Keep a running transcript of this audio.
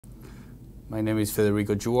My name is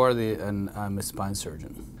Federico Girardi and I'm a spine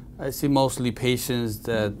surgeon. I see mostly patients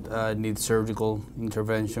that need surgical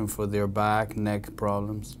intervention for their back, neck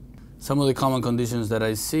problems. Some of the common conditions that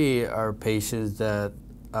I see are patients that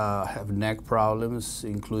have neck problems,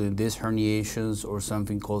 including disc herniations or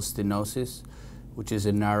something called stenosis, which is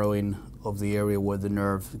a narrowing of the area where the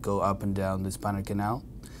nerves go up and down the spinal canal.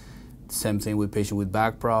 Same thing with patients with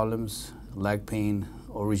back problems, leg pain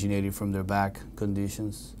originating from their back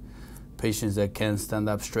conditions. Patients that can't stand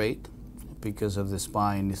up straight because of the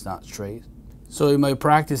spine is not straight. So in my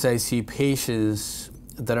practice, I see patients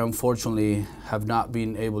that unfortunately have not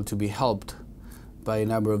been able to be helped by a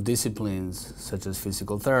number of disciplines, such as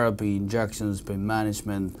physical therapy, injections, pain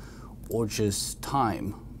management, or just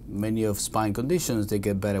time. Many of spine conditions, they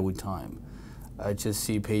get better with time. I just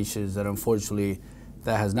see patients that unfortunately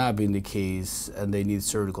that has not been the case and they need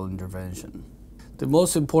surgical intervention. The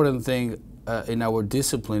most important thing in our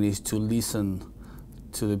discipline is to listen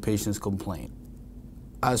to the patient's complaint.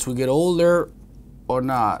 As we get older or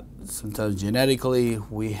not, sometimes genetically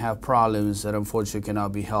we have problems that unfortunately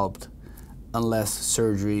cannot be helped unless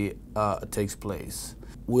surgery takes place.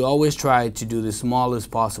 We always try to do the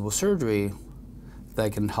smallest possible surgery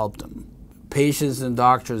that can help them. Patients and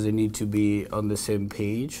doctors, they need to be on the same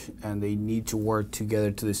page and they need to work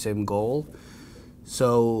together to the same goal.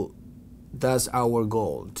 So that's our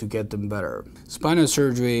goal, to get them better. Spinal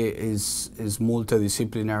surgery is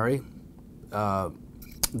multidisciplinary.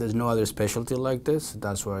 There's no other specialty like this.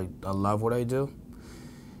 That's why I love what I do.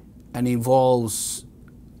 And involves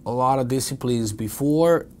a lot of disciplines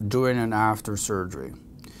before, during, and after surgery.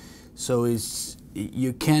 So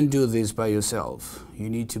you can't do this by yourself. You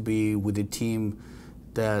need to be with a team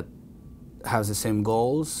that has the same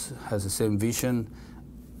goals, has the same vision,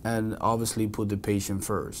 and obviously put the patient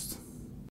first.